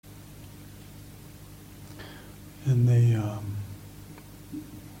in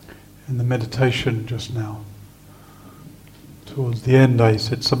the meditation just now, towards the end, I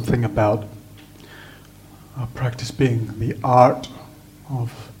said something about our practice being the art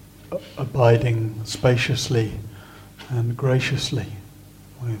of abiding spaciously and graciously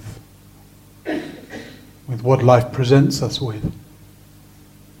with what life presents us with.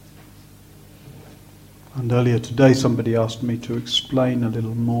 And earlier today somebody asked me to explain a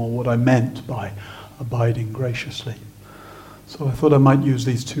little more what I meant by abiding graciously. So I thought I might use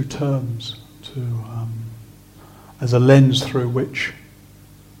these two terms as a lens through which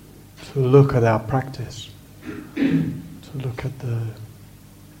to look at our practice, to look at the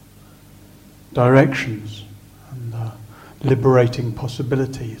directions and the liberating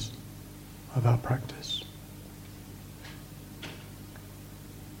possibilities of our practice.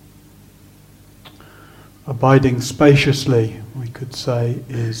 Abiding spaciously, we could say,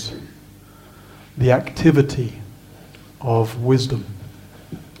 is the activity of wisdom.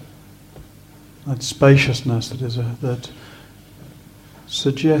 That spaciousness that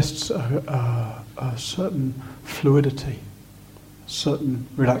suggests a certain fluidity, a certain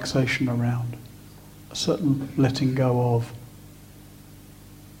relaxation around, a certain letting go of,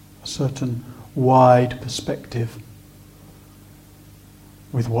 a certain wide perspective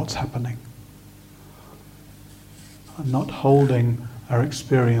with what's happening. And not holding our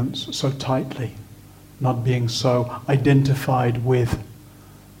experience so tightly, not being so identified with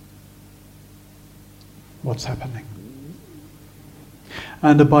what's happening.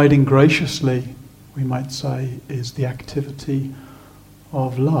 And abiding graciously, we might say, is the activity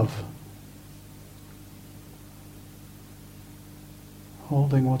of love.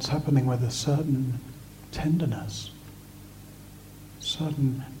 Holding what's happening with a certain tenderness,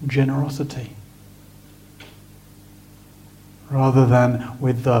 certain generosity, rather than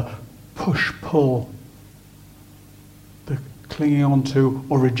with the push-pull, the clinging on to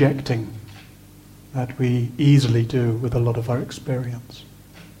or rejecting that we easily do with a lot of our experience.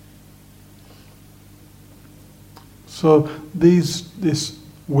 So this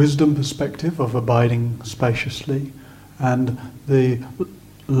wisdom perspective of abiding spaciously and the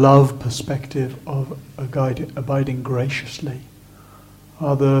love perspective of abiding graciously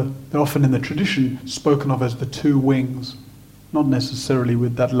they're often in the tradition spoken of as the two wings. Not necessarily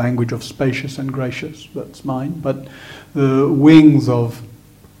with that language of spacious and gracious, that's mine, but the wings of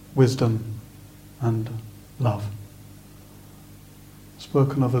wisdom and love.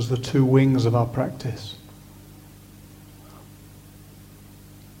 Spoken of as the two wings of our practice.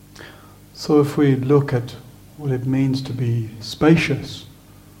 So if we look at what it means to be spacious,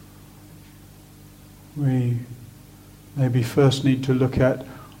 we maybe first need to look at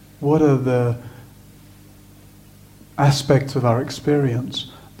what are the aspects of our experience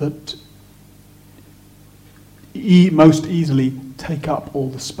that most easily take up all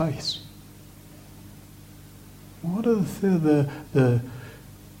the space. What are the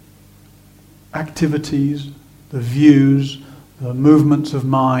activities, the views, the movements of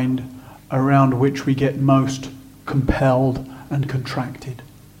mind around which we get most compelled and contracted,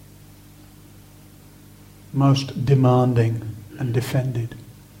 most demanding and defended?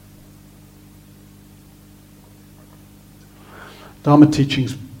 Dharma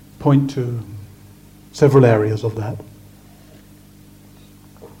teachings point to several areas of that.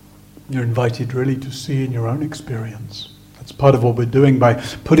 You're invited really to see in your own experience. That's part of what we're doing by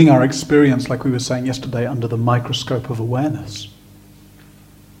putting our experience, like we were saying yesterday, under the microscope of awareness.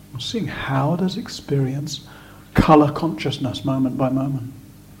 We're seeing how does experience color consciousness moment by moment.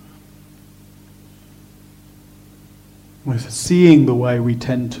 We're seeing the way we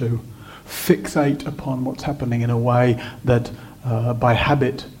tend to fixate upon what's happening in a way that by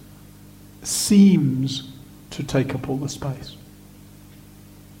habit seems to take up all the space.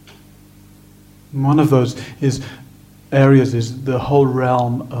 And one of those areas is the whole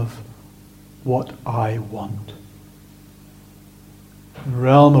realm of what I want. The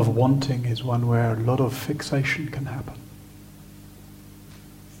realm of wanting is one where a lot of fixation can happen.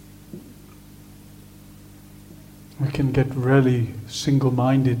 We can get really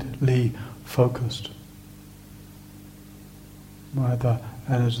single-mindedly focused. Whether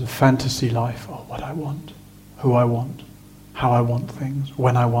as a fantasy life, or what I want, who I want, how I want things,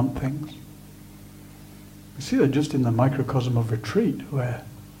 when I want things. We see that just in the microcosm of retreat, where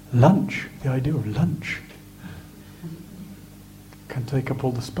lunch, the idea of lunch, can take up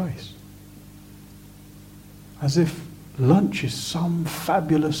all the space. As if lunch is some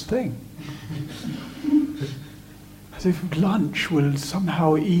fabulous thing. As if lunch will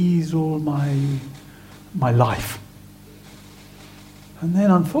somehow ease all my life. And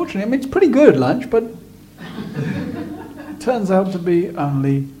then unfortunately, it's pretty good lunch, but turns out to be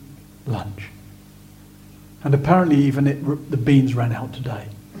only lunch. And apparently even the beans ran out today.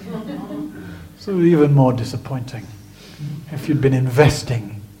 So even more disappointing if you'd been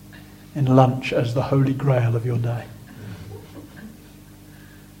investing in lunch as the holy grail of your day.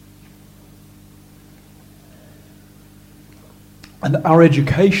 And our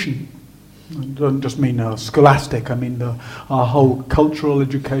education, I don't just mean scholastic, I mean our whole cultural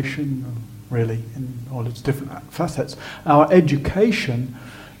education, really, in all its different facets. Our education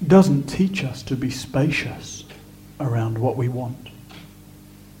doesn't teach us to be spacious around what we want.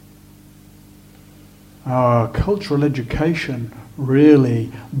 Our cultural education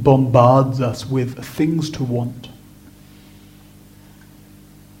really bombards us with things to want.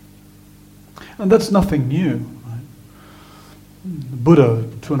 And that's nothing new. The Buddha,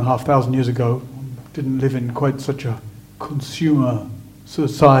 2,500 years ago, didn't live in quite such a consumer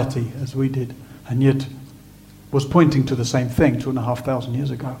society as we did, and yet was pointing to the same thing 2,500 years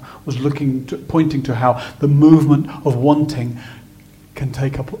ago, was pointing to how the movement of wanting can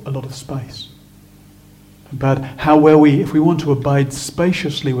take up a lot of space. About how if we want to abide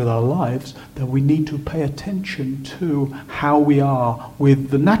spaciously with our lives, then we need to pay attention to how we are with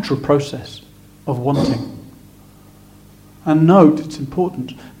the natural process of wanting. And note, it's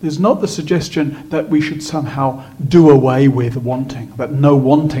important, there's not the suggestion that we should somehow do away with wanting, that no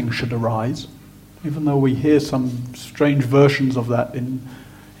wanting should arise, even though we hear some strange versions of that in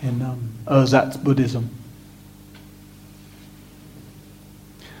ersatz Buddhism.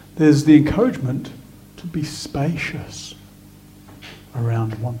 There's the encouragement to be spacious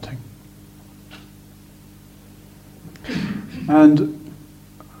around wanting. And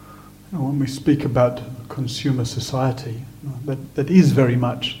when we speak about consumer society, that is very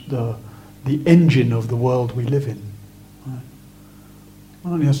much the engine of the world we live in. Right?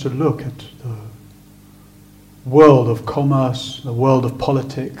 One only has to look at the world of commerce, the world of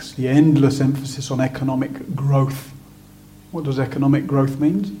politics, the endless emphasis on economic growth. What does economic growth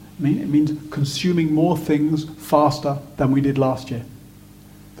mean? It means consuming more things faster than we did last year.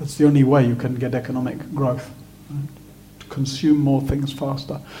 That's the only way you can get economic growth. Right? Consume more things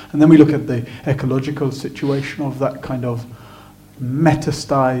faster. And then we look at the ecological situation of that kind of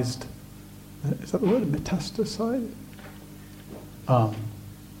metastasized, is that the word, metastasized?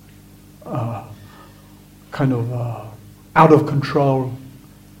 Kind of out of control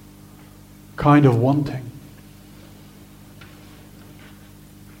kind of wanting.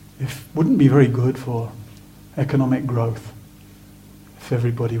 Wouldn't be very good for economic growth if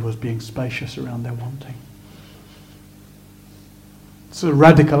everybody was being spacious around their wanting. It's a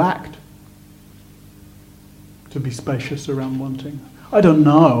radical act to be spacious around wanting. I don't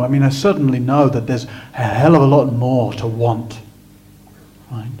know. I mean, I certainly know that there's a hell of a lot more to want.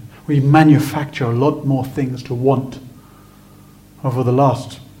 Right? We manufacture a lot more things to want over the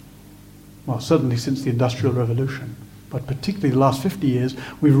last, well, certainly since the Industrial Revolution, but particularly the last 50 years,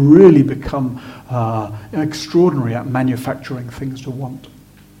 we've really become extraordinary at manufacturing things to want.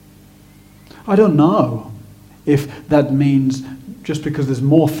 I don't know if that means, just because there's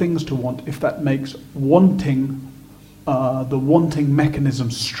more things to want, if that makes wanting, the wanting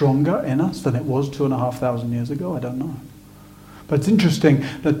mechanism stronger in us than it was 2,500 years ago. I don't know. But it's interesting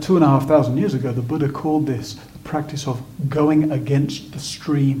that 2,500 years ago, the Buddha called this the practice of going against the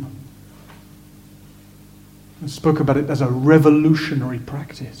stream. He spoke about it as a revolutionary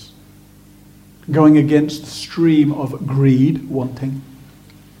practice. Going against the stream of greed, wanting,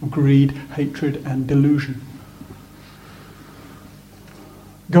 greed, hatred, and delusion.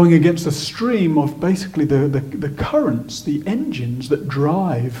 Going against the stream of basically the currents, the engines that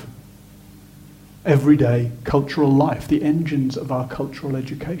drive everyday cultural life, the engines of our cultural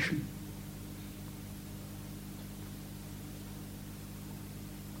education.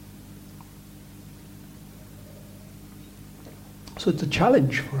 So it's a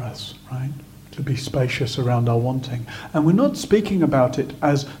challenge for us, right, to be spacious around our wanting. And we're not speaking about it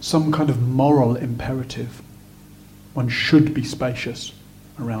as some kind of moral imperative. One should be spacious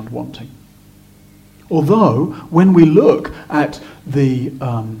around wanting. Although, when we look at the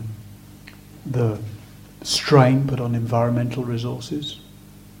strain put on environmental resources,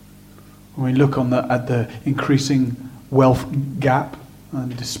 when we look at the increasing wealth gap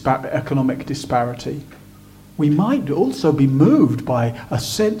and economic disparity, we might also be moved by a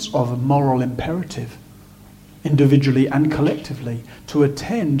sense of a moral imperative, individually and collectively, to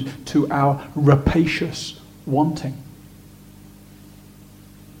attend to our rapacious wanting.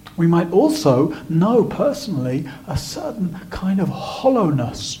 We might also know personally a certain kind of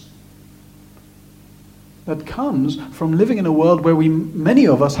hollowness that comes from living in a world where many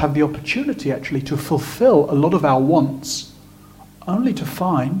of us have the opportunity actually to fulfill a lot of our wants only to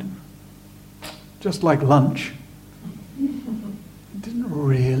find, just like lunch, it didn't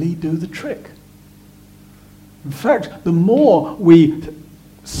really do the trick. In fact, the more we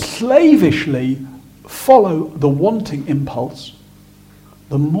slavishly follow the wanting impulse,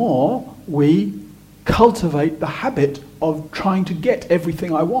 the more we cultivate the habit of trying to get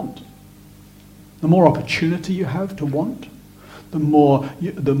everything I want. The more opportunity you have to want, the more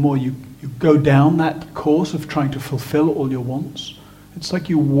you go down that course of trying to fulfill all your wants. It's like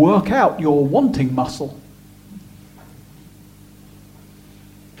you work out your wanting muscle.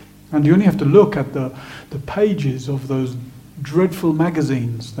 And you only have to look at the pages of those dreadful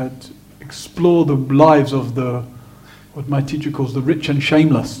magazines that explore the lives of what my teacher calls the rich and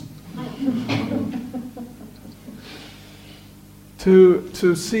shameless.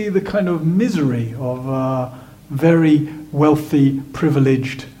 to see the kind of misery of very wealthy,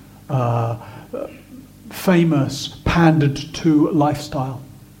 privileged, famous, pandered to lifestyle,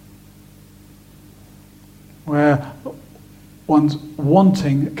 where one's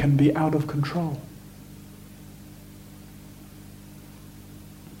wanting can be out of control.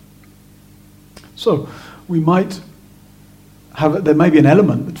 So we might there may be an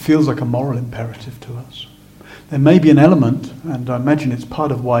element that feels like a moral imperative to us. There may be an element, and I imagine it's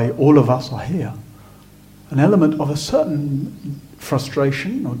part of why all of us are here, an element of a certain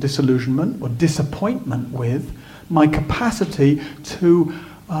frustration or disillusionment or disappointment with my capacity to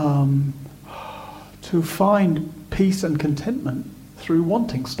find peace and contentment through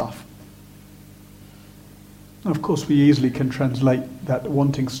wanting stuff. Now, of course, we easily can translate that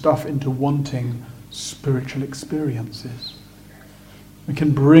wanting stuff into wanting spiritual experiences. We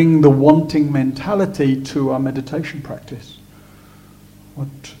can bring the wanting mentality to our meditation practice. What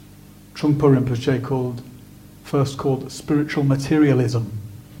Trungpa Rinpoche first called spiritual materialism.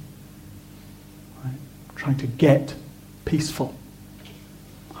 Right? Trying to get peaceful.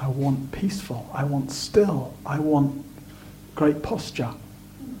 I want peaceful. I want still. I want great posture.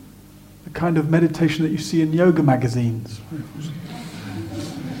 The kind of meditation that you see in yoga magazines.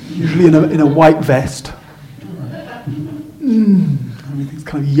 Usually in a white vest. Everything's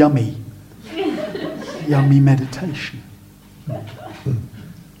kind of yummy. Yummy meditation.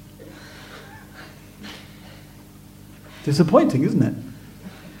 Disappointing, isn't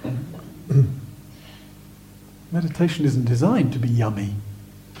it? Meditation isn't designed to be yummy.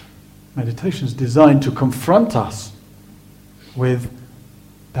 Meditation is designed to confront us with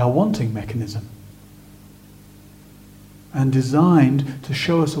our wanting mechanism, and designed to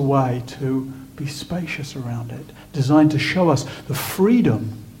show us a way to be spacious around it, designed to show us the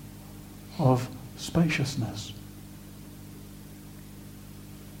freedom of spaciousness,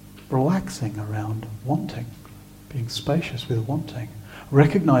 relaxing around wanting, being spacious with wanting,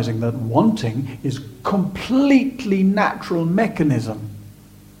 recognizing that wanting is completely natural mechanism.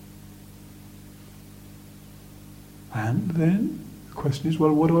 And then the question is,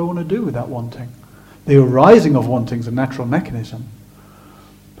 well, what do I want to do with that wanting? The arising of wanting is a natural mechanism.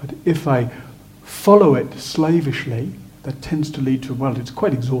 But if I follow it slavishly, that tends to lead to, well, it's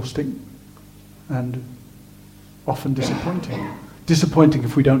quite exhausting and often disappointing. Disappointing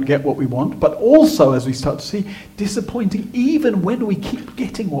if we don't get what we want, but also, as we start to see, disappointing even when we keep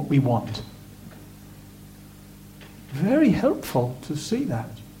getting what we want. Very helpful to see that.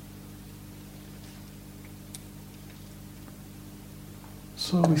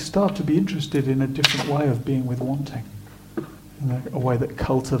 So we start to be interested in a different way of being with wanting, in a way that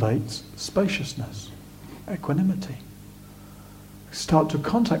cultivates spaciousness, equanimity. We start to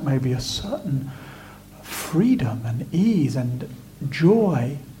contact maybe a certain freedom and ease and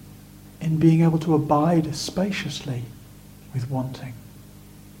joy in being able to abide spaciously with wanting.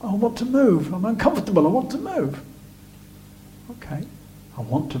 I want to move. I'm uncomfortable. I want to move. Okay, I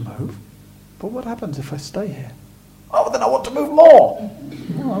want to move, but what happens if I stay here? Oh, then I want to move more.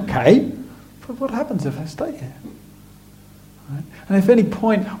 Oh, okay, but what happens if I stay here? Right? And if at any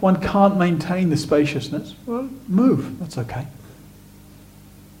point one can't maintain the spaciousness, well, move. That's okay.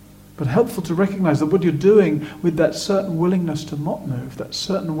 But helpful to recognize that what you're doing with that certain willingness to not move, that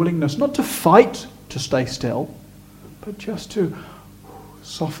certain willingness not to fight to stay still, but just to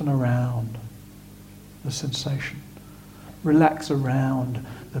soften around the sensation. Relax around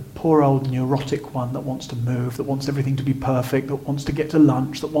the poor old neurotic one that wants to move, that wants everything to be perfect, that wants to get to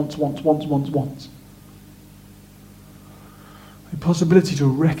lunch, that wants. The possibility to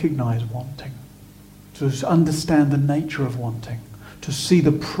recognize wanting, to understand the nature of wanting, to see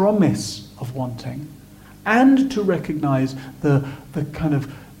the promise of wanting, and to recognize the kind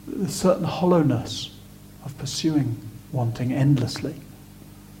of the certain hollowness of pursuing wanting endlessly.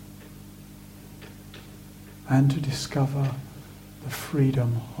 And to discover the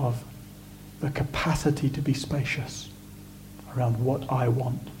freedom of the capacity to be spacious around what I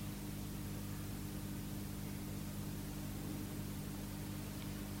want.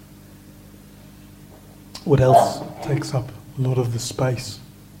 What else takes up a lot of the space?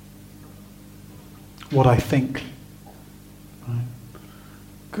 What I think. Right?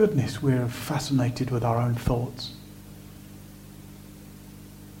 Goodness, we're fascinated with our own thoughts.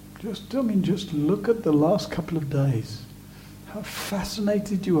 Just look at the last couple of days. How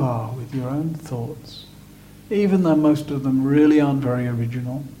fascinated you are with your own thoughts. Even though most of them really aren't very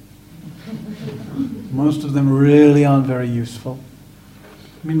original. Most of them really aren't very useful.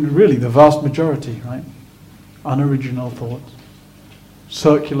 I mean, really, the vast majority, right? Unoriginal thoughts,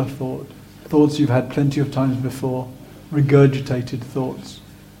 circular thought, thoughts you've had plenty of times before, regurgitated thoughts.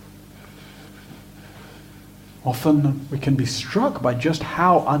 Often we can be struck by just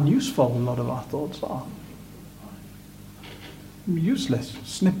how unuseful a lot of our thoughts are. Useless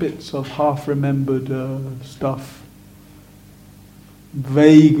snippets of half-remembered stuff.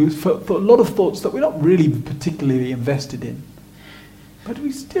 Vague, a lot of thoughts that we're not really particularly invested in. But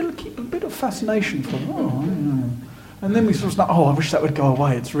we still keep a bit of fascination for them. And then we sort of say, I wish that would go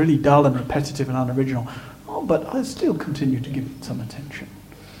away. It's really dull and repetitive and unoriginal. But I still continue to give it some attention.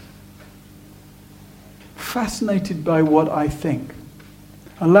 Fascinated by what I think.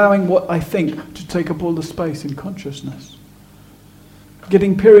 Allowing what I think to take up all the space in consciousness.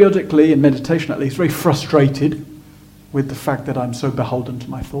 Getting periodically, in meditation at least, very frustrated with the fact that I'm so beholden to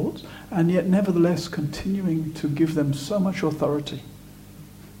my thoughts, and yet nevertheless continuing to give them so much authority.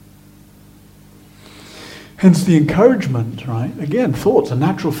 Hence the encouragement, right? Again, thought's a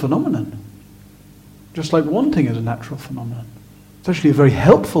natural phenomenon. Just like wanting is a natural phenomenon. It's actually a very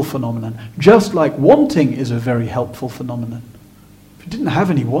helpful phenomenon. Just like wanting is a very helpful phenomenon. If you didn't have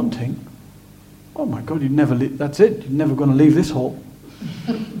any wanting, oh my God, you'd never that's it. You're never going to leave this hall.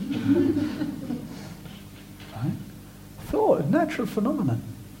 Right? Thought, a natural phenomenon.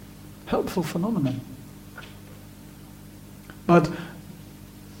 Helpful phenomenon. But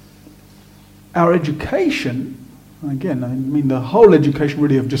our education, again, I mean the whole education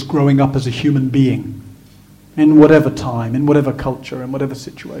really of just growing up as a human being, in whatever time, in whatever culture, in whatever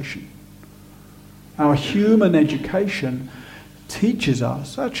situation. Our human education teaches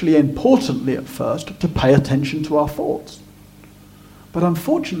us, actually importantly at first, to pay attention to our thoughts. But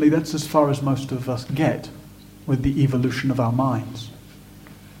unfortunately that's as far as most of us get with the evolution of our minds.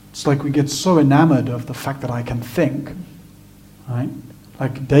 It's like we get so enamored of the fact that I can think, right?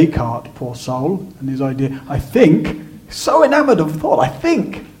 Like Descartes, poor soul, and his idea, I think, so enamored of thought, I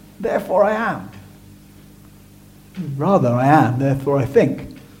think, therefore I am. Rather, I am, therefore I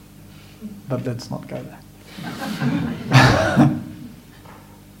think. But let's not go there.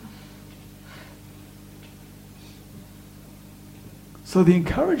 So the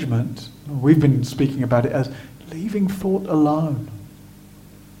encouragement, we've been speaking about it as leaving thought alone.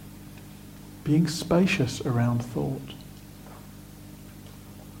 Being spacious around thought.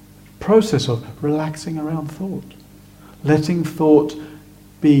 Process of relaxing around thought. Letting thought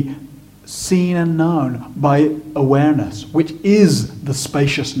be seen and known by awareness, which is the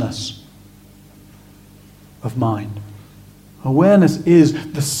spaciousness of mind. Awareness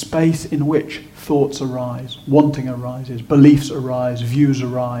is the space in which thoughts arise, wanting arises, beliefs arise, views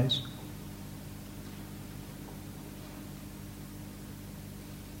arise.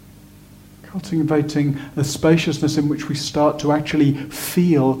 Cultivating the spaciousness in which we start to actually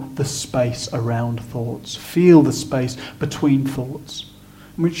feel the space around thoughts, feel the space between thoughts,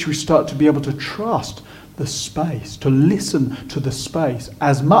 in which we start to be able to trust the space, to listen to the space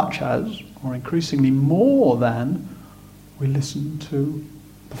as much as, or increasingly more than, we listen to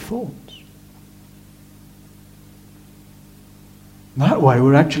the thoughts. That way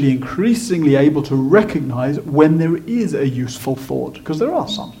we're actually increasingly able to recognize when there is a useful thought, because there are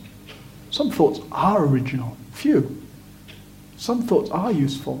some. Some thoughts are original, few. Some thoughts are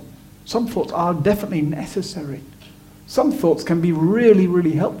useful. Some thoughts are definitely necessary. Some thoughts can be really,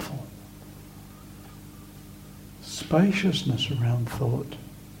 really helpful. Spaciousness around thought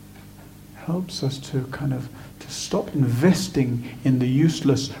helps us to to stop investing in the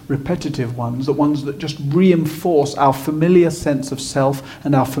useless, repetitive ones, the ones that just reinforce our familiar sense of self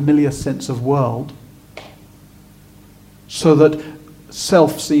and our familiar sense of world, so that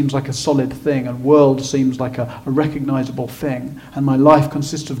self seems like a solid thing and world seems like a recognizable thing, and my life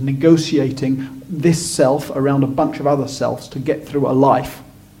consists of negotiating this self around a bunch of other selves to get through a life.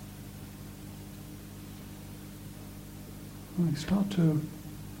 When we start to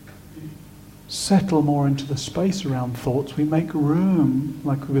settle more into the space around thoughts, we make room,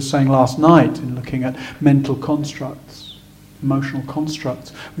 like we were saying last night in looking at mental constructs, emotional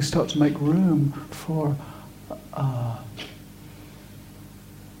constructs, we start to make room for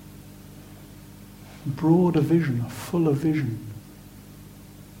broader vision, a fuller vision.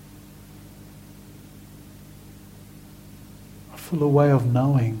 A fuller way of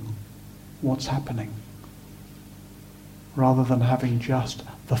knowing what's happening, rather than having just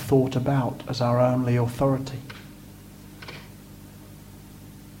the thought about as our only authority.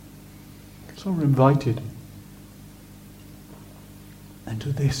 So we're invited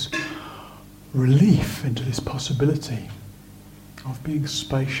into this relief, into this possibility of being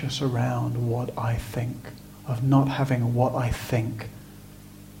spacious around what I think, of not having what I think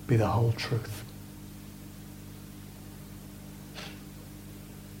be the whole truth.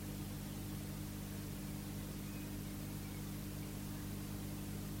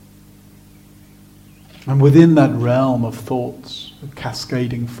 And within that realm of thoughts, of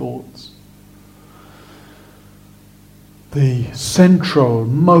cascading thoughts, the central,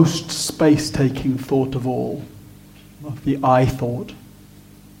 most space-taking thought of all, of the I thought,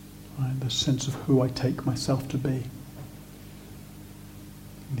 right, the sense of who I take myself to be.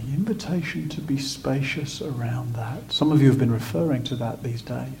 The invitation to be spacious around that. Some of you have been referring to that these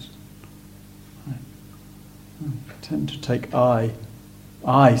days. Right. I tend to take I.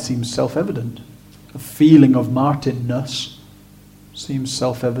 I seems self-evident. A feeling of Martinness seems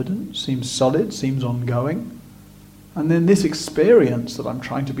self-evident, seems solid, seems ongoing. And then this experience that I'm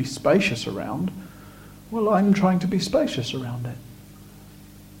trying to be spacious around, well, I'm trying to be spacious around it.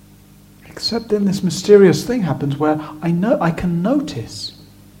 Except then this mysterious thing happens where I can notice.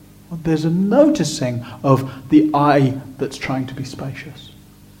 There's a noticing of the I that's trying to be spacious.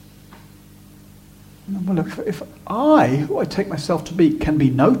 Well, look, if I, who I take myself to be, can be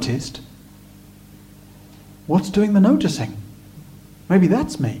noticed, what's doing the noticing? Maybe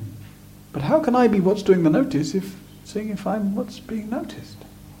that's me. But how can I be what's doing the notice seeing if I'm what's being noticed?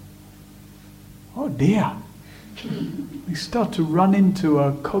 Oh dear. We start to run into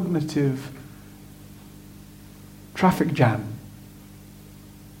a cognitive traffic jam.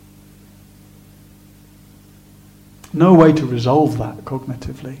 No way to resolve that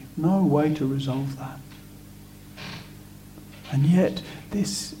cognitively. No way to resolve that. And yet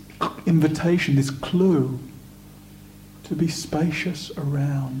this invitation, this clue to be spacious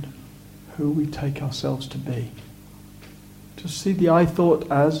around who we take ourselves to be. To see the I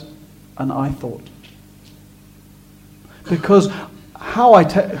thought as an I thought. Because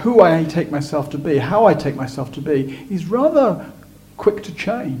who I take myself to be, how I take myself to be, is rather quick to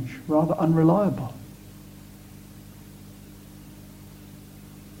change, rather unreliable.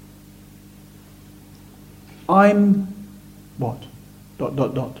 I'm what? ...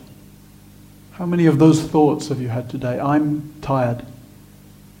 How many of those thoughts have you had today? I'm tired.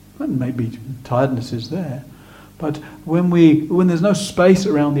 And maybe tiredness is there. But when there's no space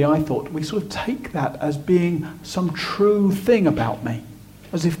around the I thought, we sort of take that as being some true thing about me.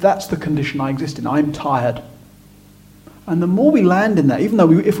 As if that's the condition I exist in. I'm tired. And the more we land in that, even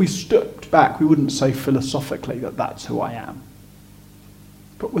though if we stepped back, we wouldn't say philosophically that that's who I am.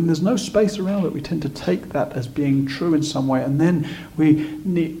 But when there's no space around it, we tend to take that as being true in some way, and then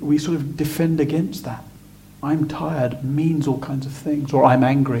we sort of defend against that. I'm tired means all kinds of things, or I'm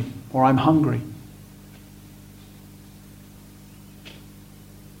angry, or I'm hungry,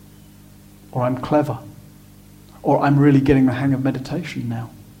 or I'm clever, or I'm really getting the hang of meditation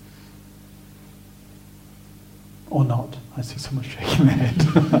now. Or not. I see someone shaking their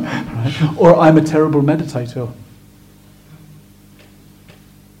head. Right? Or I'm a terrible meditator.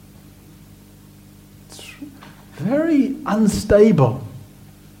 Very unstable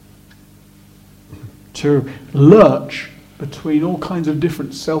to lurch between all kinds of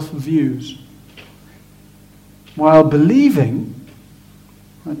different self-views while believing,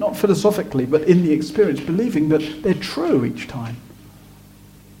 not philosophically, but in the experience, believing that they're true each time.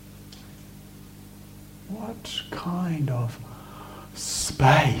 What kind of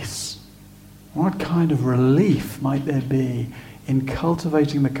space, what kind of relief might there be in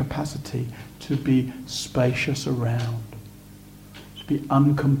cultivating the capacity to be spacious around, to be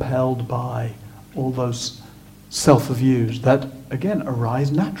uncompelled by all those self-views that, again,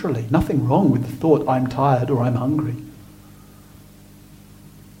 arise naturally. Nothing wrong with the thought, I'm tired or I'm hungry.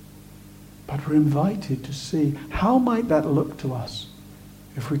 But we're invited to see how might that look to us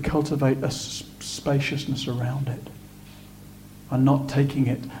if we cultivate a spaciousness around it and not taking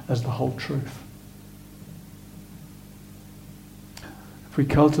it as the whole truth. If we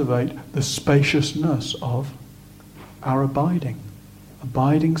cultivate the spaciousness of our abiding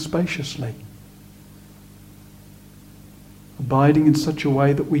spaciously, abiding in such a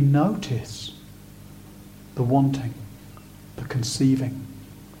way that we notice the wanting, the conceiving,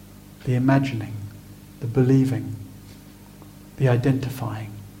 the imagining, the believing, the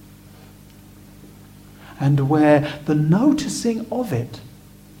identifying. And where the noticing of it,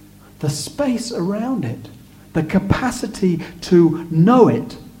 the space around it, the capacity to know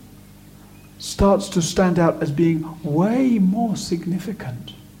it, starts to stand out as being way more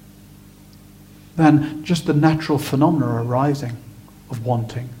significant than just the natural phenomena arising of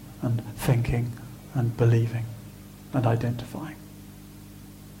wanting and thinking and believing and identifying.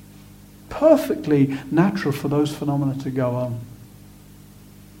 Perfectly natural for those phenomena to go on.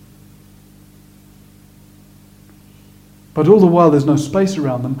 But all the while there's no space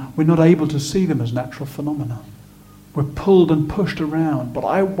around them, we're not able to see them as natural phenomena. We're pulled and pushed around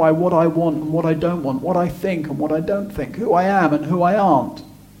by what I want and what I don't want, what I think and what I don't think, who I am and who I aren't,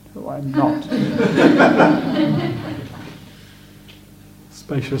 who I'm not.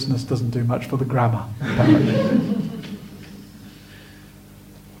 Spaciousness doesn't do much for the grammar, apparently.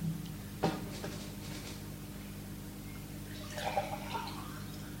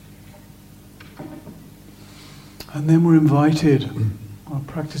 And then we're invited, our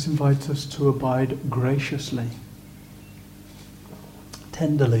practice invites us to abide graciously,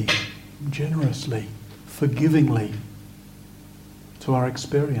 tenderly, generously, forgivingly to our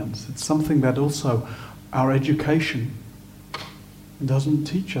experience. It's something that also our education doesn't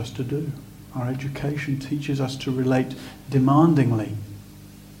teach us to do. Our education teaches us to relate demandingly,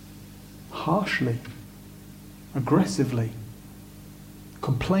 harshly, aggressively,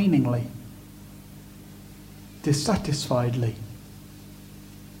 complainingly, dissatisfiedly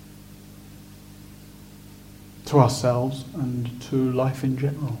to ourselves and to life in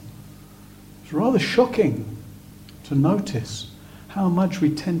general. It's rather shocking to notice how much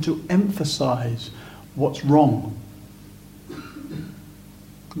we tend to emphasize what's wrong.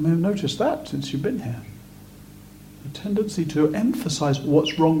 You may have noticed that since you've been here. The tendency to emphasize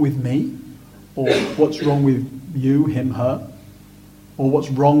what's wrong with me, or what's wrong with you, him, her, or what's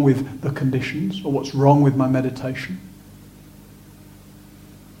wrong with the conditions, or what's wrong with my meditation.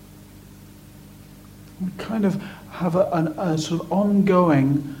 We kind of have a sort of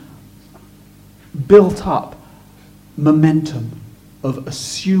ongoing, built up momentum of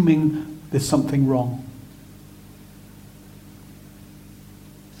assuming there's something wrong.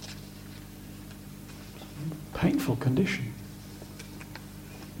 Painful condition.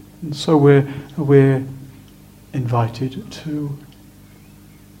 And so we're invited to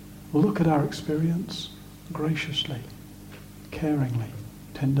look at our experience graciously, caringly,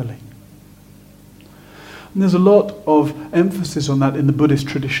 tenderly. And there's a lot of emphasis on that in the Buddhist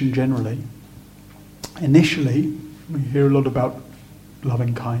tradition generally. Initially, we hear a lot about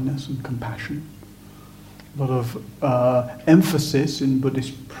loving kindness and compassion. A lot of emphasis in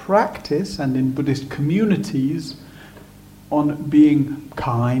Buddhist practice and in Buddhist communities on being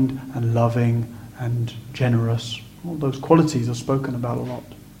kind and loving and generous. All those qualities are spoken about a lot.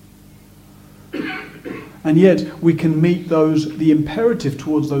 And yet we can meet the imperative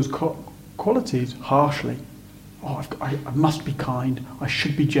towards those qualities harshly. Oh, I must be kind, I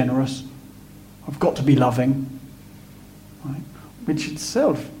should be generous, I've got to be loving. Right? Which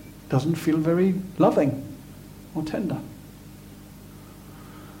itself doesn't feel very loving or tender.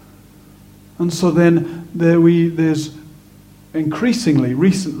 And so then there's increasingly,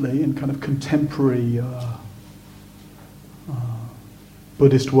 recently, in kind of contemporary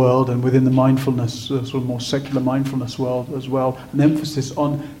Buddhist world and within the mindfulness, sort of more secular mindfulness world as well, an emphasis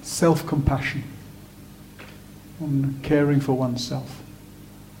on self-compassion, on caring for oneself.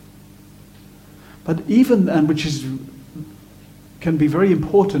 But even, and which can be very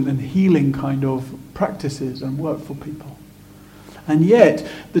important in healing kind of practices and work for people. And yet,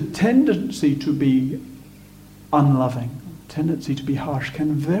 the tendency to be unloving, tendency to be harsh,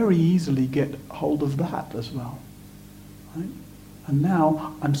 can very easily get hold of that as well. Right? And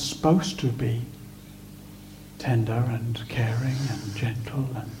now I'm supposed to be tender and caring and gentle,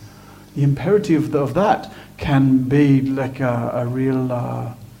 and the imperative of that can be like a real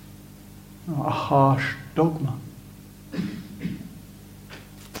a harsh dogma.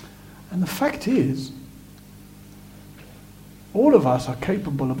 And the fact is, all of us are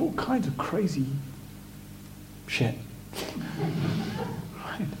capable of all kinds of crazy shit.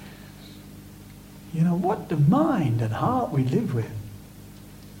 Right? You know, what the mind and heart we live with.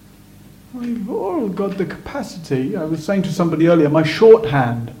 We've all got the capacity. I was saying to somebody earlier, my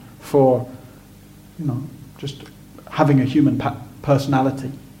shorthand for, just having a human personality,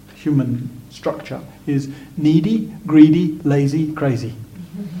 human structure, is needy, greedy, lazy, crazy.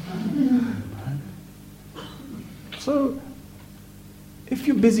 Right? So, if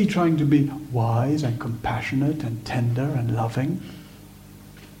you're busy trying to be wise and compassionate and tender and loving,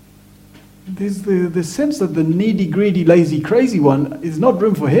 there's the sense that the needy, greedy, lazy, crazy one is not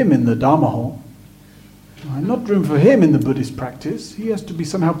room for him in the Dharma hall. Not room for him in the Buddhist practice. He has to be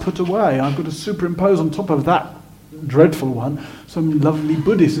somehow put away. I've got to superimpose on top of that dreadful one some lovely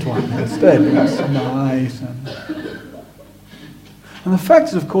Buddhist one instead. That's nice. And the fact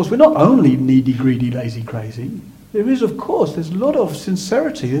is, of course, we're not only needy, greedy, lazy, crazy. There is, of course, there's a lot of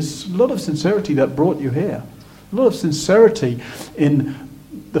sincerity. There's a lot of sincerity that brought you here. A lot of sincerity in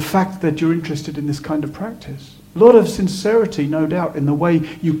the fact that you're interested in this kind of practice. A lot of sincerity, no doubt, in the way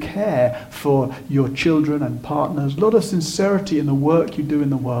you care for your children and partners. A lot of sincerity in the work you do in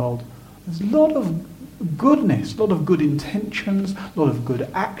the world. There's a lot of goodness, a lot of good intentions, a lot of good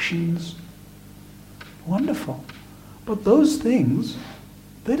actions. Wonderful. But those things,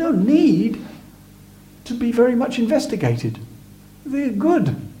 they don't need to be very much investigated. They're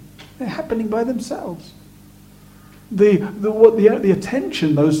good. They're happening by themselves. The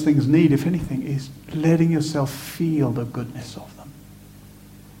attention those things need, if anything, is letting yourself feel the goodness of them.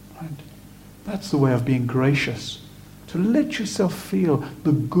 Right? That's the way of being gracious. To let yourself feel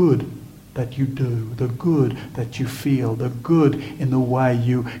the good that you do, the good that you feel, the good in the way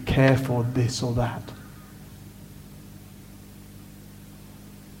you care for this or that.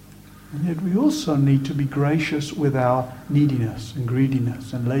 And yet we also need to be gracious with our neediness and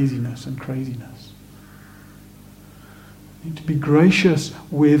greediness and laziness and craziness. We need to be gracious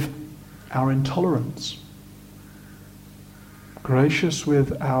with our intolerance, gracious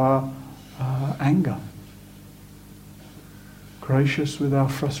with our anger, gracious with our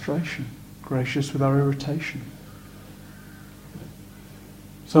frustration, gracious with our irritation.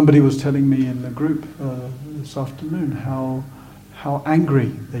 Somebody was telling me in the group this afternoon how angry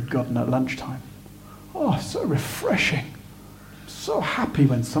they'd gotten at lunchtime. Oh, so refreshing. I'm so happy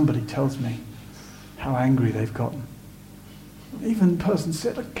when somebody tells me how angry they've gotten. Even the person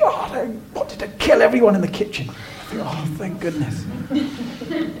said, God, I wanted to kill everyone in the kitchen. I think, oh, thank goodness.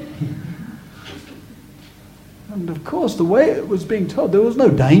 And of course, the way it was being told, there was no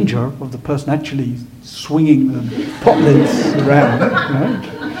danger of the person actually swinging the pot lids around,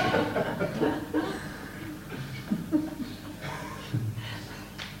 right?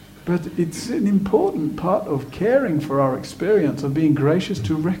 But it's an important part of caring for our experience, of being gracious,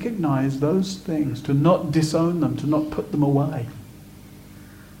 to recognize those things, to not disown them, to not put them away.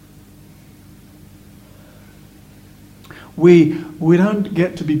 We don't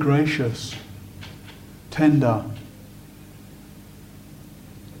get to be gracious, tender,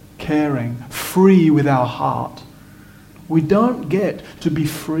 caring, free with our heart. We don't get to be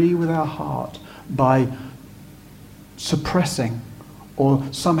free with our heart by suppressing or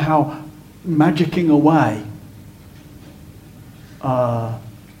somehow magicking away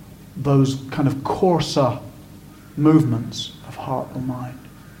those kind of coarser movements of heart or mind.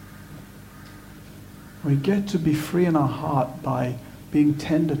 We get to be free in our heart by being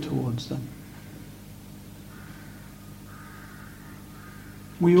tender towards them.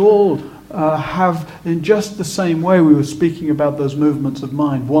 We all have, in just the same way we were speaking about those movements of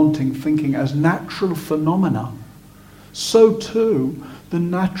mind, wanting, thinking as natural phenomena, so too the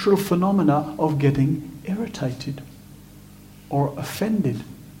natural phenomena of getting irritated or offended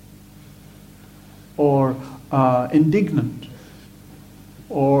or indignant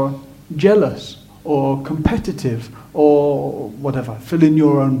or jealous or competitive or whatever. Fill in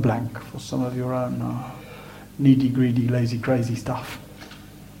your own blank for some of your own needy, greedy, lazy, crazy stuff.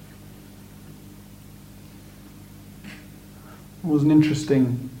 It was an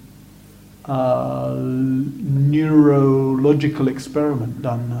interesting neurological experiment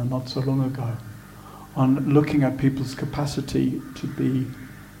done not so long ago on looking at people's capacity to be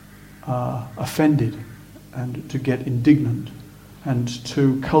offended and to get indignant and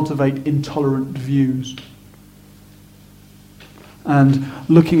to cultivate intolerant views, and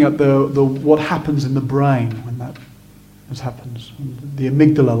looking at the what happens in the brain when that happens. The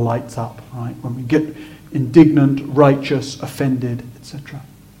amygdala lights up, right, when we get indignant, righteous, offended, etc.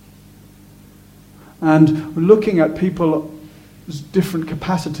 And looking at people's different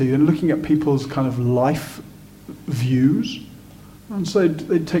capacity and looking at people's kind of life views. And so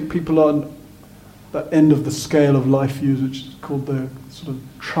they'd take people on that end of the scale of life views, which is called the sort of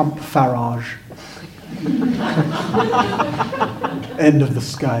Trump-Farage end of the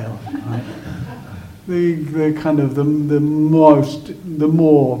scale, right? The kind of the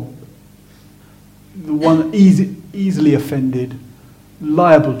one easily offended,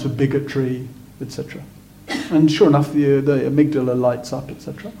 liable to bigotry, etc. And sure enough, the amygdala lights up,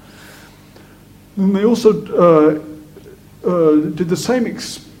 etc. And they also did the same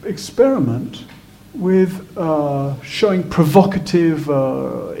experiment with showing provocative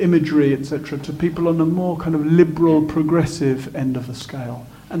imagery, etc., to people on a more kind of liberal, progressive end of the scale,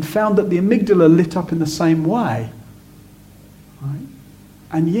 and found that the amygdala lit up in the same way. Right?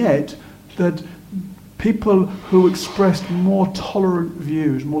 And yet, that people who expressed more tolerant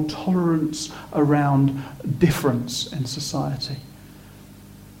views, more tolerance around difference in society,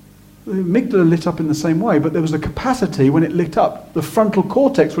 the amygdala lit up in the same way, but there was a capacity when it lit up, the frontal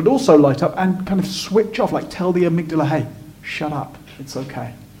cortex would also light up and kind of switch off, like tell the amygdala, hey, shut up, it's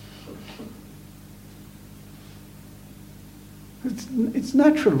okay. It's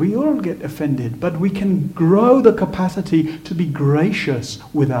natural, we all get offended, but we can grow the capacity to be gracious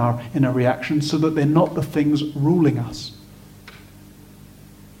with our inner reactions so that they're not the things ruling us.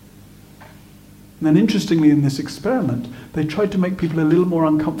 And then interestingly in this experiment, they tried to make people a little more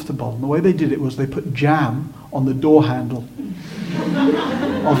uncomfortable. And the way they did it was they put jam on the door handle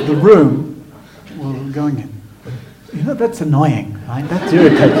of the room while going in. You know, that's annoying, right? That's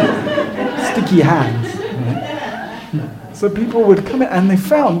irritating. Sticky hands. Right? So people would come in and they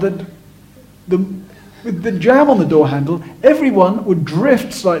found that with the jam on the door handle, everyone would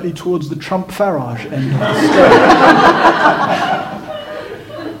drift slightly towards the Trump Farage end of the scale.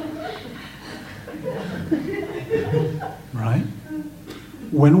 Right?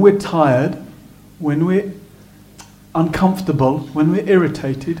 When we're tired, when we're uncomfortable, when we're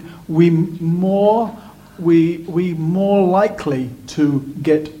irritated, we're more likely to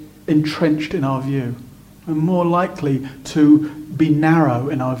get entrenched in our view. We're more likely to be narrow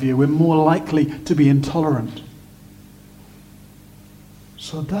in our view. We're more likely to be intolerant.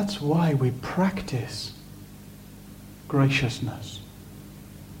 So that's why we practice graciousness.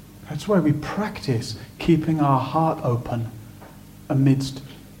 That's why we practice keeping our heart open amidst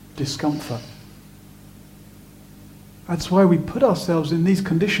discomfort. That's why we put ourselves in these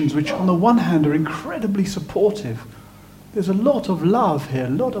conditions which on the one hand are incredibly supportive. There's a lot of love here, a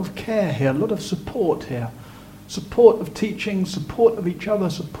lot of care here, a lot of support here. Support of teaching, support of each other,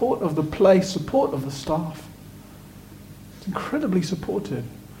 support of the place, support of the staff. It's incredibly supportive.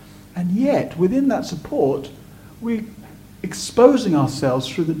 And yet, within that support, we're exposing ourselves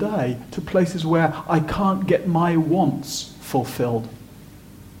through the day to places where I can't get my wants fulfilled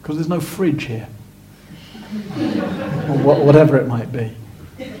because there's no fridge here. Or whatever it might be.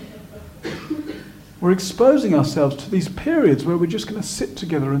 We're exposing ourselves to these periods where we're just going to sit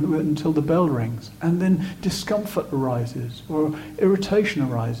together until the bell rings, and then discomfort arises, or irritation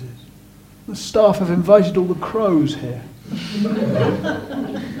arises. The staff have invited all the crows here.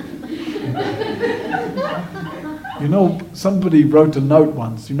 You know, somebody wrote a note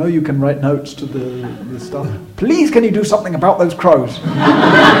once. You know you can write notes to the staff. Please can you do something about those crows?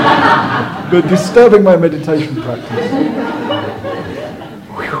 They're disturbing my meditation practice.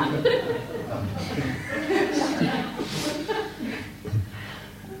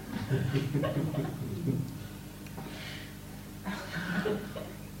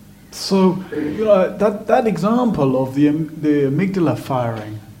 So, you know, that example of the amygdala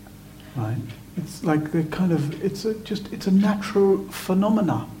firing, right? It's like the kind of it's a natural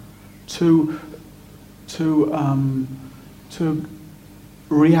phenomena to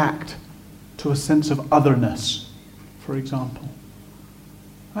react to a sense of otherness, for example.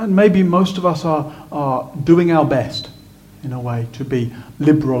 And maybe most of us are doing our best, in a way, to be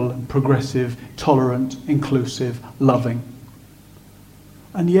liberal and progressive, tolerant, inclusive, loving.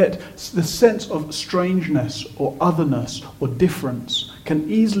 And yet, the sense of strangeness or otherness or difference can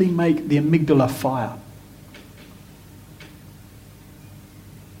easily make the amygdala fire.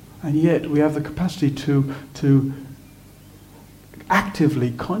 And yet, we have the capacity to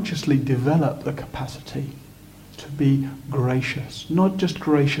actively, consciously develop the capacity to be gracious. Not just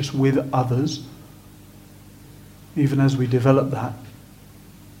gracious with others, even as we develop that.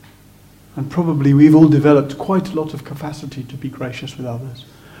 And probably we've all developed quite a lot of capacity to be gracious with others,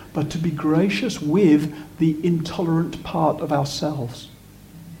 but to be gracious with the intolerant part of ourselves.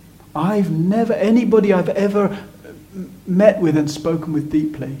 Anybody I've ever met with and spoken with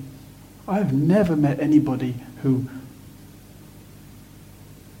deeply, I've never met anybody who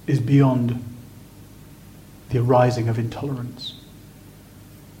is beyond the arising of intolerance.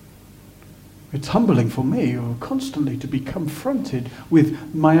 It's humbling for me constantly to be confronted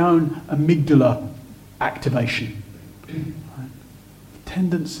with my own amygdala activation. Right?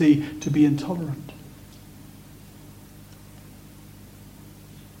 Tendency to be intolerant.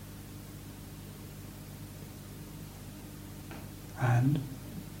 And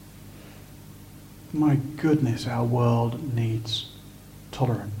my goodness, our world needs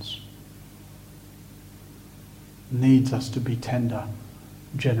tolerance. needs us to be tender,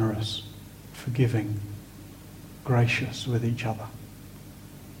 generous, forgiving, gracious with each other.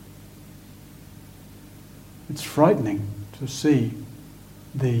 It's frightening to see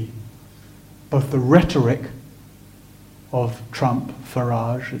both the rhetoric of Trump,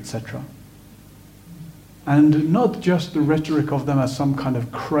 Farage, etc., and not just the rhetoric of them as some kind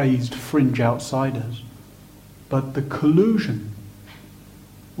of crazed fringe outsiders, but the collusion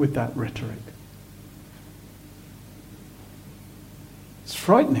with that rhetoric. It's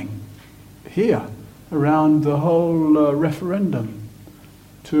frightening here around the whole referendum,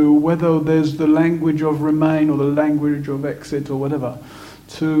 to whether there's the language of remain or the language of exit or whatever,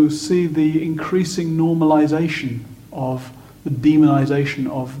 to see the increasing normalization of the demonization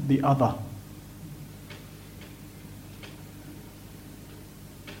of the other.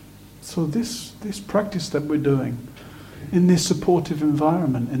 So this practice that we're doing in this supportive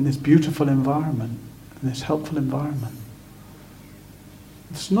environment, in this beautiful environment, in this helpful environment,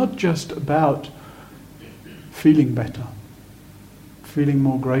 it's not just about feeling better, feeling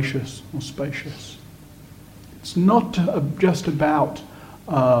more gracious, more spacious. It's not just about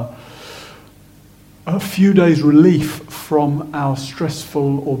a few days relief from our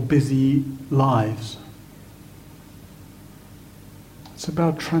stressful or busy lives. It's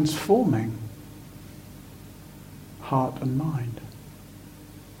about transforming heart and mind.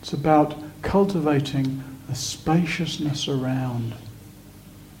 It's about cultivating a spaciousness around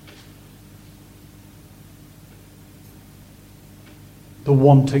the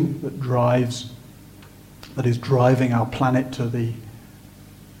wanting that is driving our planet to the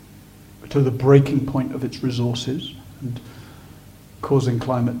breaking point of its resources and causing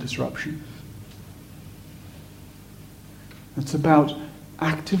climate disruption. It's about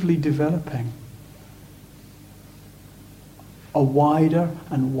actively developing a wider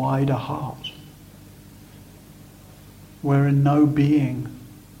and wider heart, wherein no being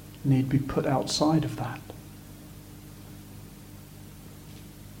need be put outside of that.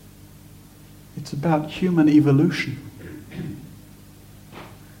 It's about human evolution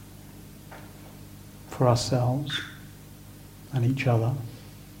for ourselves and each other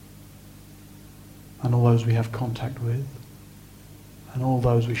and all those we have contact with and all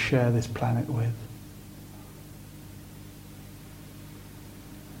those we share this planet with.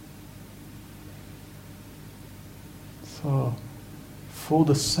 So, for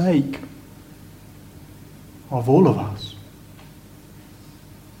the sake of all of us,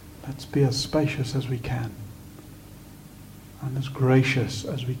 let's be as spacious as we can and as gracious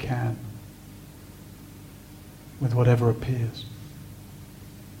as we can with whatever appears.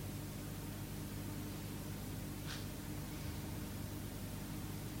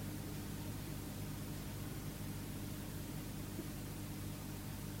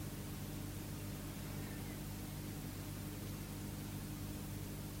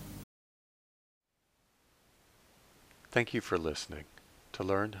 Thank you for listening. To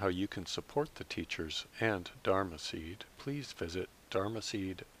learn how you can support the teachers and Dharma Seed, please visit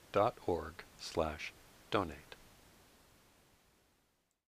dharmaseed.org/donate.